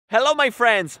Hello my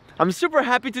friends! I'm super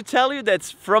happy to tell you that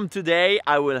from today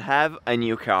I will have a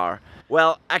new car.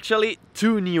 Well, actually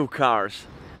 2 new cars.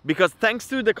 Because thanks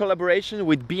to the collaboration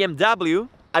with BMW,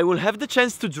 I will have the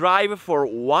chance to drive for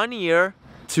 1 year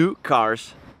 2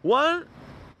 cars. One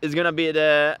is gonna be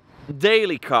the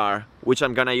daily car, which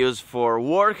I'm gonna use for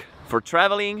work, for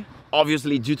traveling,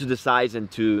 obviously due to the size and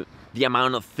to the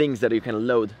amount of things that you can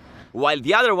load. While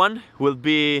the other one will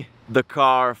be the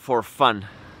car for fun.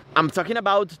 I'm talking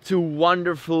about 2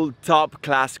 wonderful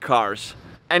top-class cars,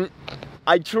 and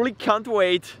I truly can't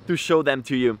wait to show them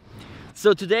to you.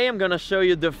 So today I'm gonna show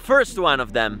you the first one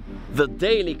of them, the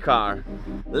daily car.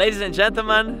 Ladies and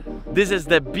gentlemen, this is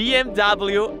the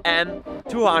BMW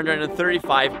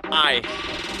M235i.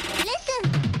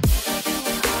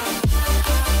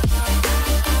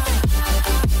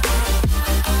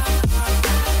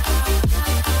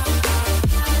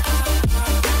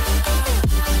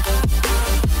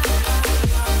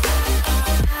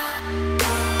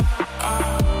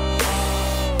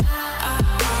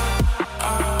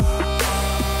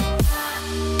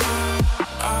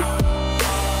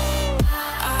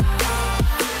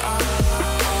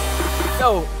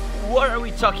 So, what are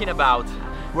we talking about?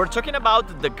 We're talking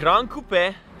about the Gran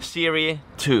Coupe Series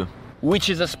 2, which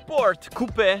is a sport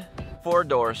coupe 4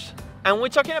 doors. And we're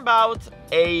talking about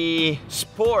a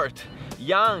sport,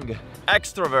 young,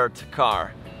 extrovert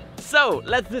car. So,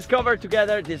 let's discover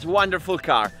together this wonderful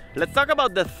car. Let's talk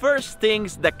about the first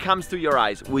things that comes to your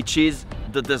eyes, which is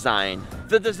the design.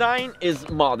 The design is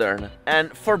modern,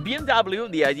 and for BMW,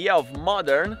 the idea of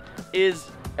modern is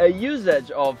a usage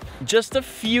of just a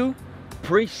few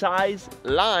precise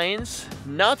lines,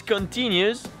 not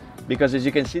continuous, because as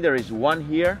you can see there is one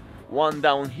here, one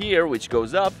down here which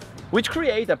goes up, which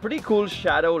create a pretty cool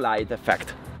shadow light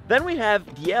effect. Then we have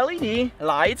the LED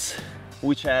lights,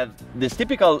 which have this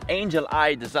typical angel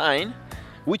eye design,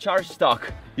 which are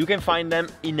stock. You can find them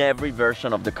in every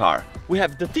version of the car. We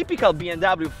have the typical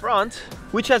BMW front,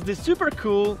 which has this super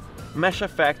cool mesh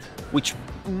effect, which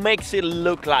makes it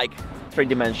look like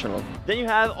 3-dimensional. Then you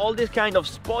have all these kind of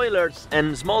spoilers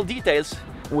and small details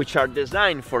which are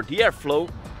designed for the airflow,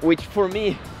 which for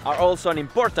me are also an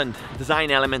important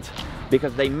design element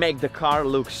because they make the car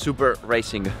look super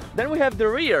racing. Then we have the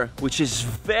rear, which is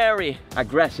very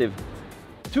aggressive.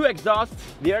 2 exhausts,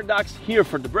 the air ducts here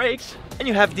for the brakes, and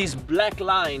you have this black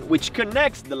line which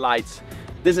connects the lights.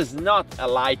 This is not a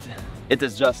light, it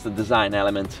is just a design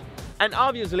element. And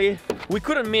obviously, we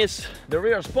couldn't miss the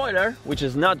rear spoiler, which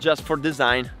is not just for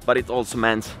design, but it's also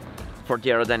meant for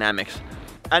the aerodynamics.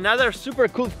 Another super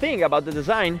cool thing about the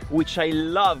design, which I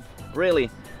love really,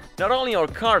 not only on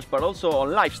cars, but also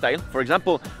on lifestyle. For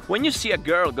example, when you see a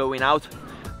girl going out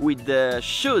with the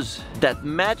shoes that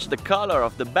match the color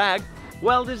of the bag,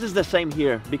 well, this is the same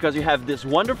here, because you have this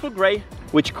wonderful gray,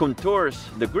 which contours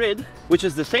the grid, which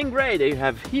is the same gray that you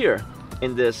have here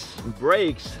in this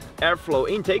brakes airflow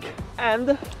intake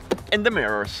and in the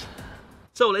mirrors.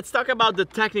 So let's talk about the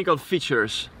technical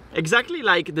features. Exactly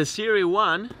like the Series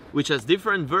 1, which has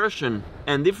different version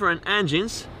and different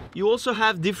engines, you also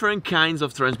have different kinds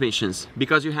of transmissions,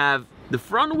 because you have the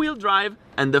front wheel drive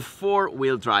and the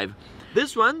 4-wheel drive.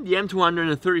 This one, the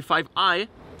M235i,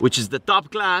 which is the top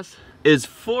class, is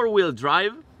 4-wheel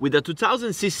drive with a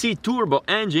 2000cc turbo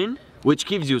engine, which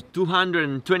gives you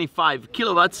 225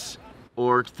 kilowatts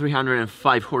or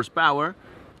 305 horsepower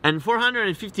and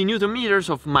 450 Newton meters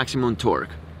of maximum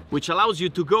torque, which allows you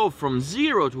to go from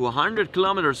 0 to 100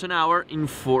 kilometers an hour in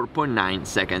 4.9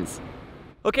 seconds.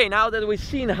 Okay, now that we've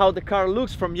seen how the car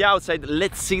looks from the outside,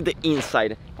 let's see the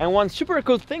inside. And one super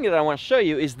cool thing that I want to show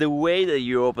you is the way that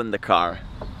you open the car.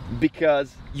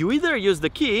 Because you either use the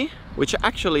key, which I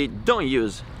actually don't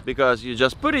use, because you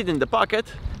just put it in the pocket,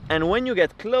 and when you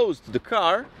get close to the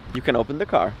car, you can open the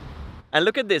car. And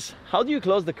look at this, how do you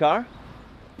close the car?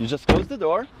 You just close the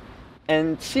door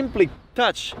and simply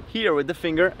touch here with the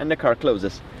finger and the car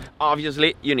closes.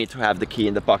 Obviously, you need to have the key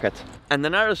in the pocket. And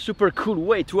another super cool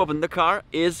way to open the car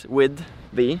is with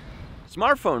the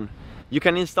smartphone. You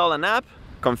can install an app,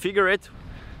 configure it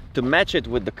to match it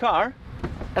with the car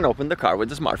and open the car with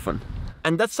the smartphone.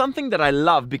 And that's something that I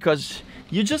love because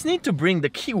you just need to bring the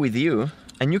key with you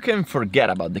and you can forget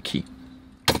about the key.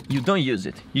 You don't use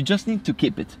it, you just need to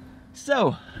keep it.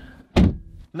 So,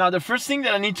 now the first thing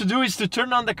that I need to do is to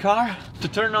turn on the car, to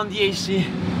turn on the AC.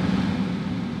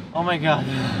 Oh my god,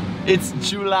 it's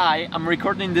July, I'm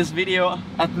recording this video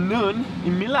at noon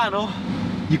in Milano.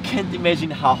 You can't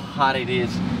imagine how hot it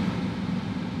is.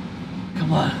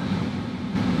 Come on.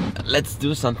 Let's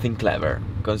do something clever.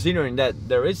 Considering that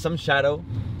there is some shadow,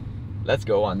 let's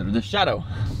go under the shadow.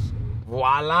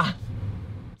 Voila!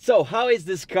 So how is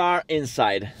this car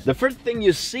inside? The first thing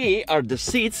you see are the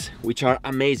seats, which are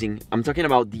amazing. I'm talking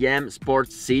about the M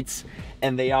Sport seats,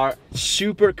 and they are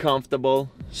super comfortable,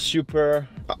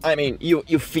 I mean, you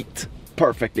fit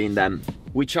perfectly in them,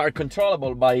 which are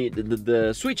controllable by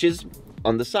the switches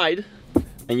on the side,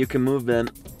 and you can move them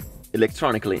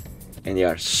electronically, and they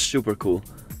are super cool.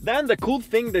 Then the cool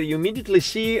thing that you immediately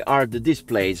see are the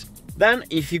displays. Then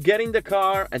if you get in the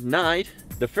car at night,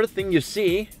 the first thing you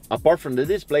see, apart from the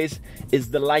displays, is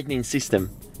the lighting system,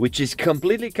 which is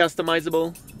completely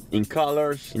customizable in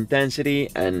colors, intensity,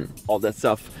 and all that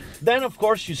stuff. Then of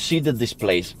course you see the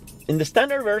displays. In the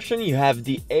standard version you have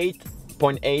the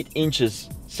 8.8 inches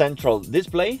central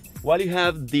display, while you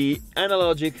have the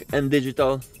analogic and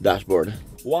digital dashboard.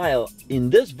 While in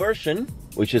this version,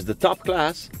 which is the top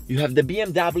class, you have the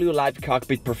BMW Live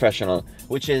Cockpit Professional,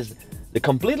 which is the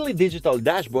completely digital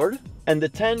dashboard and the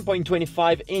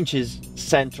 10.25 inches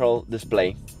central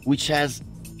display, which has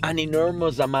an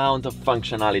enormous amount of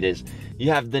functionalities. You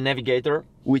have the navigator,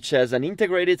 which has an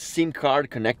integrated SIM card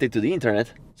connected to the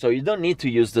internet, so you don't need to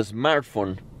use the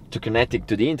smartphone to connect it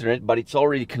to the internet, but it's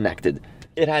already connected.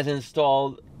 It has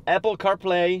installed Apple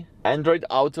CarPlay, Android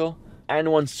Auto,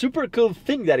 and one super cool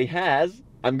thing that it has,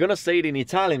 I'm gonna say it in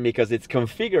Italian because it's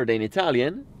configured in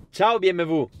Italian. Ciao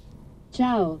BMW!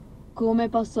 Ciao, come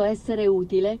posso essere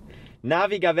utile?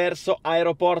 Naviga verso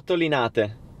aeroporto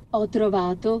Linate. Ho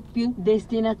trovato più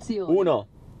destinazioni. 1.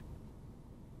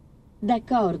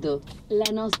 D'accordo,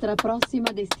 la nostra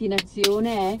prossima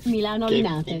destinazione è Milano Che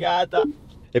Linate. figata!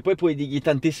 E poi puoi dirgli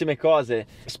tantissime cose.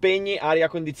 Spegni aria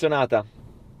condizionata.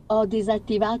 Ho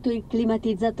disattivato il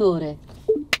climatizzatore.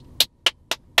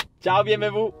 Ciao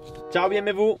BMW! Ciao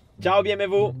BMW! Ciao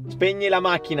BMW! Spegni la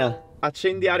macchina.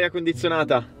 Accendi aria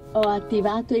condizionata. Ho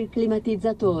attivato il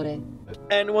climatizzatore.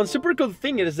 And one super cool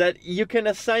thing is that you can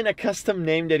assign a custom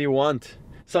name that you want.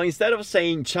 So instead of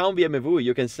saying Ciao BMW,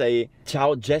 you can say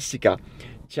Ciao Jessica,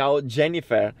 Ciao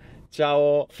Jennifer,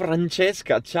 Ciao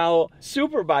Francesca, Ciao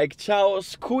Superbike, Ciao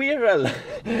Squirrel.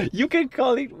 You can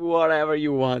call it whatever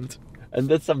you want. And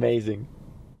that's amazing.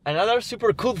 Another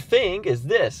super cool thing is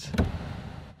this.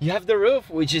 You have the roof,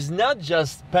 which is not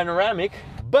just panoramic,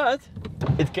 but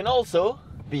it can also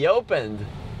be opened.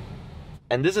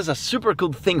 And this is a super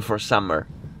cool thing for summer.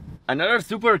 Another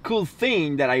super cool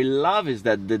thing that I love is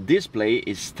that the display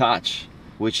is touch,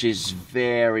 which is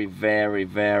very, very,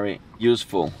 very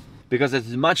useful, because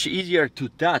it's much easier to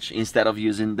touch instead of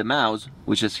using the mouse,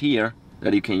 which is here,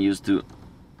 that you can use to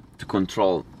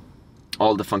control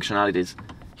all the functionalities.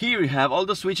 Here you have all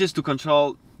the switches to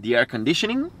control the air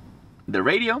conditioning, the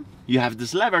radio. You have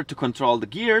this lever to control the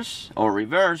gears, or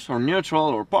reverse, or neutral,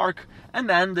 or park, and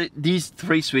then these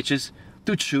 3 switches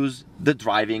to choose the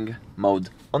driving mode.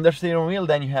 On the steering wheel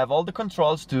then you have all the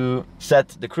controls to set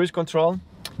the cruise control,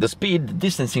 the speed, the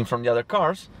distancing from the other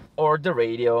cars, or the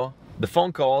radio, the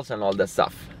phone calls, and all that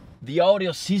stuff. The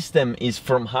audio system is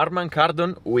from Harman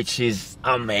Kardon, which is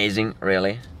amazing,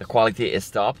 really. The quality is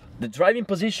top. The driving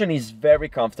position is very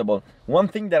comfortable. One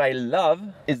thing that I love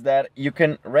is that you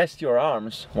can rest your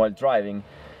arms while driving.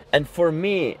 And for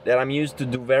me, that I'm used to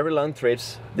do very long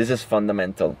trips, this is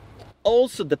fundamental.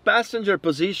 Also, the passenger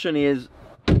position is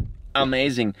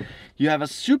amazing. You have a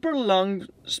super long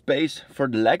space for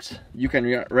the legs. You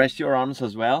can rest your arms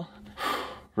as well.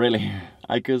 Really,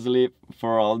 I could sleep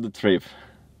for all the trip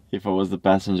if I was the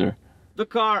passenger. The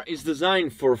car is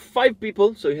designed for 5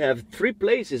 people, so you have 3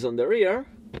 places on the rear,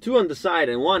 2 on the side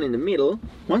and 1 in the middle.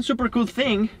 One super cool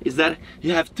thing is that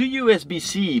you have 2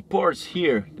 USB-C ports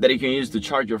here that you can use to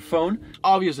charge your phone.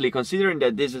 Obviously, considering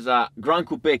that this is a Gran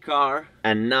Coupe car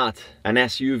and not an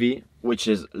SUV, which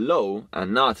is low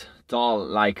and not tall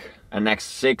like an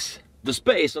X6, the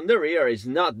space on the rear is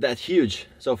not that huge.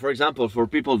 So for example, for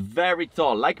people very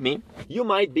tall like me, you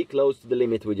might be close to the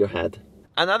limit with your head.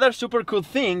 Another super cool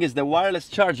thing is the wireless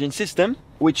charging system,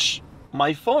 which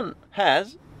my phone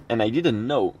has, and I didn't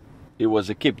know it was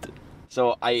equipped.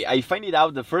 So I find it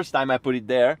out the first time I put it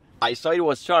there. I saw it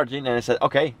was charging and I said,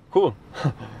 okay, cool.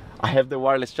 I have the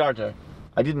wireless charger.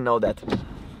 I didn't know that.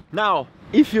 Now,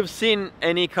 if you've seen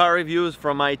any car reviews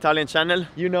from my Italian channel,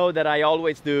 you know that I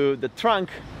always do the trunk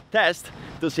test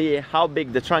to see how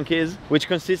big the trunk is, which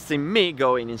consists in me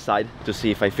going inside to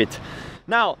see if I fit.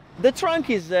 Now, the trunk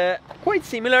is quite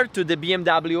similar to the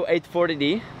BMW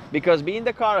 840d, because being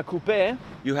the car a coupe,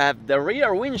 you have the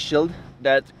rear windshield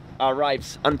that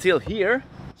arrives until here,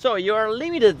 so you are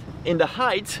limited in the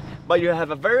height, but you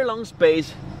have a very long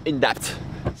space in depth.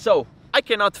 So I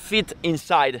cannot fit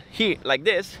inside here like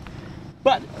this,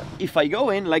 but if I go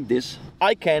in like this,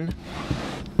 I can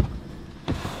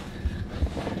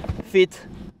fit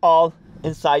all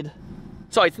inside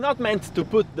So it's not meant to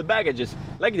put the baggages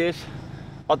like this,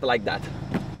 but like that.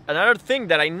 Another thing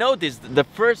that I noticed the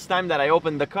first time that I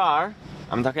opened the car,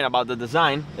 I'm talking about the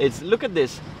design, is look at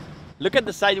this. Look at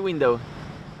the side window.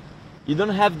 You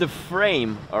don't have the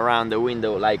frame around the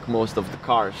window like most of the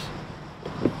cars.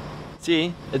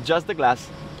 See, it's just the glass,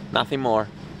 nothing more.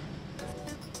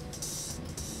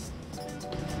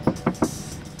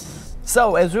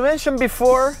 So, as we mentioned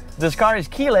before, this car is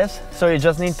keyless, so you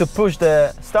just need to push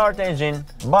the start engine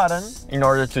button in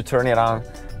order to turn it on.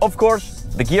 Of course,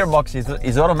 the gearbox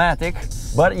is automatic,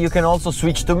 but you can also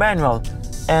switch to manual.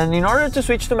 And in order to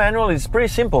switch to manual, it's pretty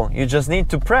simple. You just need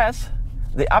to press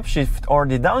the upshift or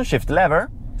the downshift lever,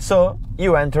 so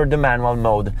you enter the manual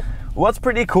mode. What's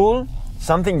pretty cool,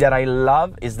 something that I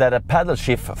love, is that a paddle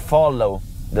shift follows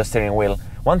the steering wheel.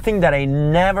 One thing that I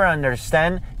never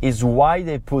understand is why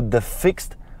they put the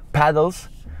fixed paddles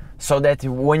so that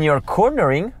when you're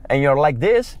cornering and you're like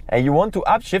this and you want to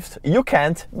upshift, you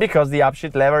can't because the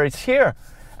upshift lever is here.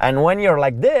 And when you're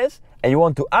like this and you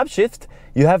want to upshift,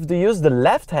 you have to use the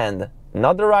left hand,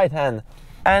 not the right hand.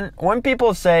 And when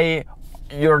people say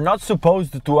you're not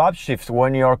supposed to upshift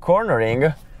when you're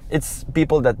cornering, it's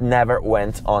people that never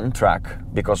went on track.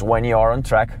 Because when you are on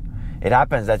track, it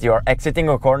happens that you're exiting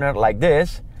a corner like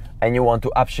this and you want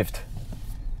to upshift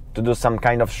to do some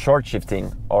kind of short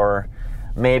shifting or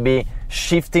maybe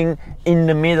shifting in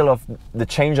the middle of the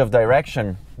change of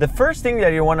direction. The first thing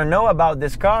that you want to know about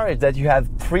this car is that you have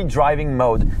 3 driving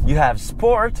modes. You have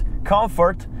Sport,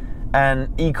 Comfort and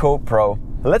Eco Pro.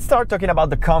 Let's start talking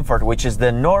about the Comfort, which is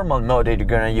the normal mode that you're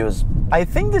gonna use. I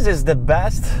think this is the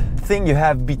best thing you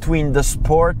have between the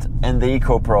Sport and the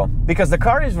Eco Pro, because the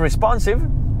car is responsive,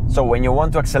 so when you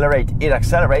want to accelerate, it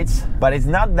accelerates, but it's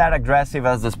not that aggressive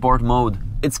as the Sport mode.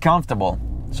 It's comfortable.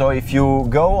 So if you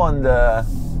go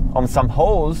on some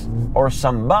holes or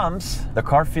some bumps, the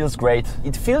car feels great.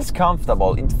 It feels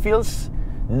comfortable. It feels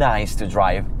nice to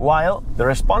drive, while the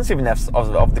responsiveness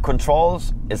of the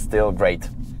controls is still great.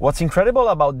 What's incredible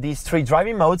about these 3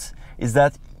 driving modes is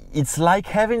that it's like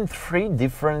having 3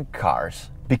 different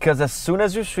cars, because as soon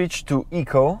as you switch to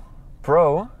Eco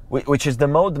Pro, which is the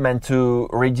mode meant to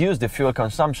reduce the fuel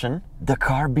consumption, the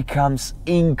car becomes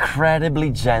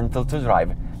incredibly gentle to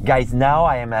drive. Guys, now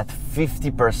I am at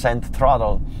 50%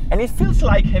 throttle and it feels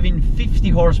like having 50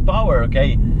 horsepower,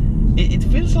 okay? It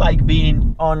feels like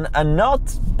being on a not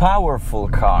powerful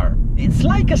car. It's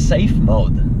like a safe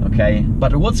mode, okay?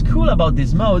 But what's cool about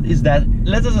this mode is that,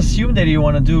 let us assume that you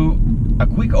want to do a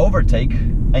quick overtake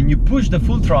and you push the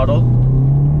full throttle,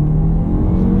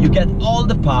 you get all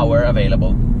the power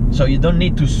available. So you don't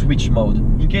need to switch mode.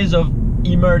 In case of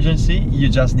emergency, you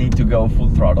just need to go full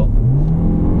throttle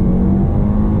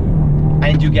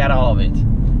and you get all of it.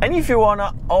 And if you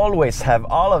wanna always have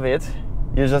all of it,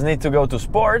 you just need to go to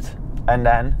Sport and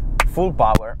then full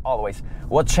power always.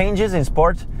 What changes in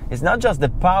Sport is not just the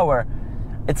power,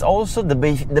 it's also the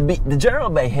general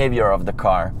behavior of the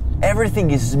car.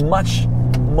 Everything is much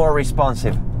more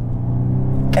responsive.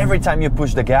 Every time you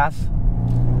push the gas,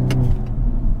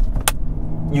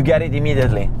 you get it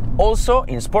immediately. Also,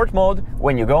 in Sport mode,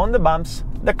 when you go on the bumps,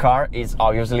 the car is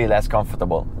obviously less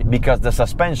comfortable because the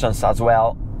suspensions as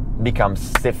well become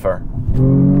stiffer.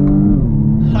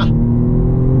 Ha.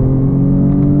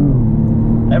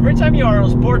 Every time you are on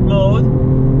Sport mode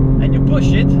and you push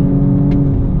it,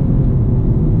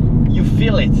 you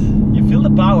feel it. You feel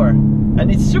the power. And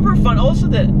it's super fun. Also,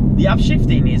 the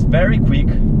upshifting is very quick.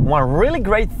 One really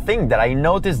great thing that I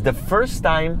noticed the first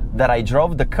time that I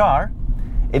drove the car,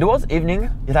 it was evening,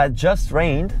 it had just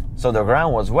rained, so the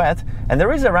ground was wet, and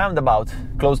there is a roundabout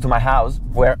close to my house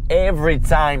where every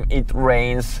time it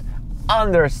rains,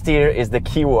 understeer is the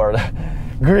keyword.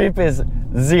 Grip is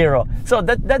 0. So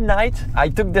that night, I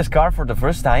took this car for the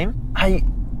first time. I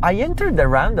entered the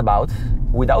roundabout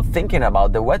without thinking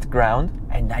about the wet ground,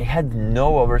 and I had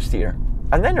no oversteer.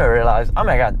 And then I realized, oh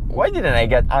my God, why didn't I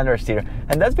get understeer?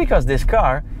 And that's because this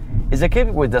car is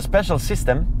equipped with a special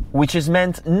system which is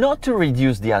meant not to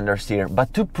reduce the understeer,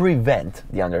 but to prevent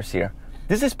the understeer.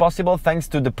 This is possible thanks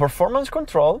to the performance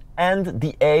control and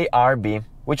the ARB,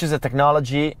 which is a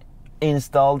technology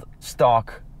installed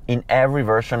stock in every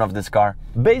version of this car.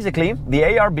 Basically, the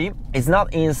ARB is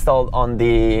not installed on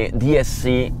the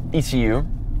DSC ECU,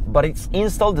 but it's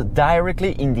installed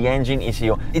directly in the engine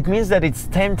ECU. It means that it's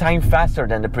 10 times faster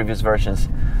than the previous versions.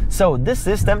 So this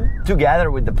system,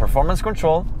 together with the performance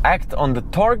control, act on the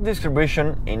torque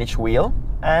distribution in each wheel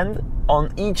and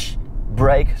on each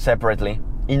brake separately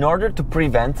in order to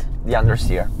prevent the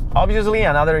understeer. Obviously,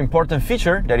 another important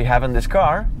feature that you have in this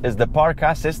car is the park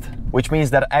assist, which means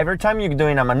that every time you're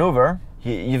doing a maneuver,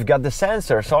 you've got the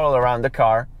sensors all around the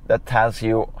car that tells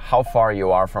you how far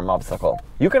you are from obstacle.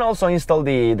 You can also install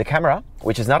the camera,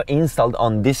 which is not installed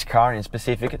on this car in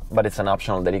specific, but it's an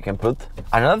optional that you can put.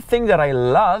 Another thing that I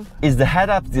love is the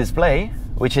head-up display,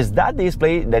 which is that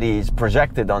display that is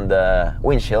projected on the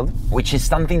windshield, which is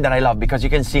something that I love because you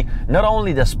can see not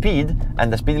only the speed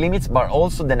and the speed limits, but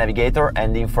also the navigator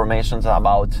and the information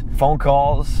about phone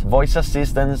calls, voice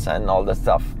assistance, and all that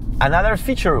stuff. Another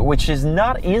feature which is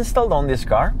not installed on this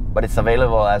car, but it's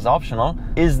available as optional,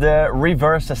 is the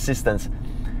reverse assistance,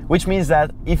 which means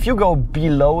that if you go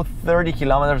below 30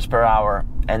 kilometers per hour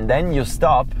and then you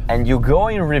stop and you go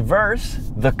in reverse,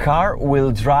 the car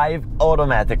will drive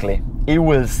automatically. It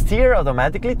will steer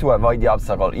automatically to avoid the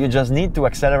obstacle. You just need to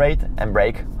accelerate and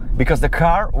brake because the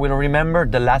car will remember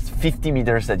the last 50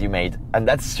 meters that you made. And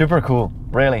that's super cool,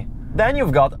 really. Then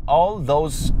you've got all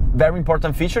those very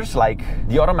important features like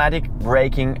the automatic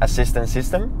braking assistance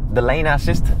system, the lane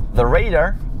assist, the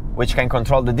radar, which can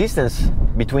control the distance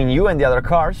between you and the other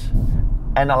cars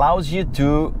and allows you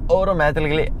to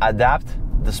automatically adapt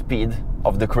the speed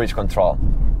of the cruise control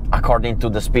according to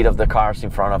the speed of the cars in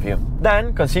front of you.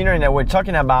 Then, considering that we're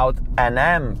talking about an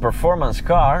M performance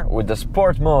car with the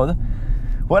sport mode,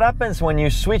 what happens when you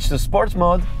switch to sports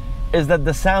mode is that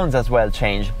the sounds as well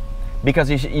change.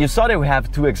 Because you saw that we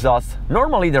have two exhausts.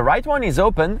 Normally the right one is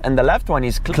open and the left one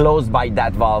is closed by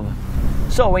that valve.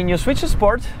 So when you switch to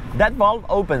sport, that valve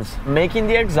opens, making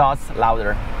the exhaust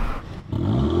louder.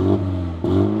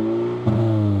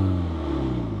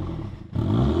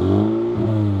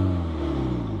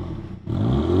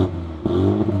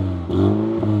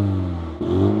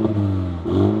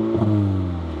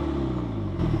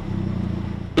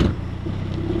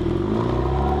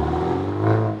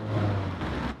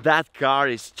 That car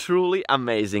is truly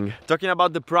amazing. Talking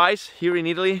about the price, here in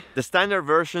Italy, the standard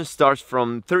version starts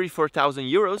from 34,000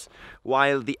 euros,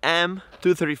 while the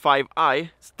M235i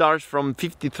starts from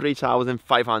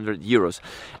 53,500 euros.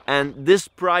 And this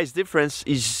price difference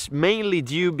is mainly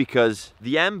due because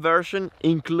the M version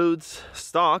includes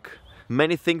stock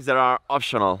many things that are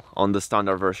optional on the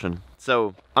standard version.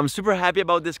 So I'm super happy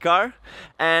about this car,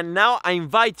 and now I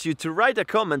invite you to write a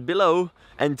comment below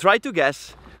and try to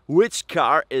guess which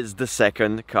car is the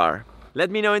second car. Let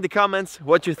me know in the comments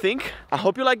what you think. I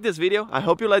hope you like this video, I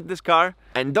hope you like this car,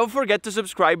 and don't forget to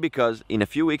subscribe because in a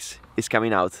few weeks is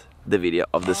coming out the video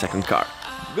of the second car.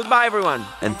 Goodbye everyone,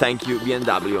 and thank you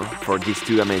BMW for these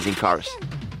two amazing cars.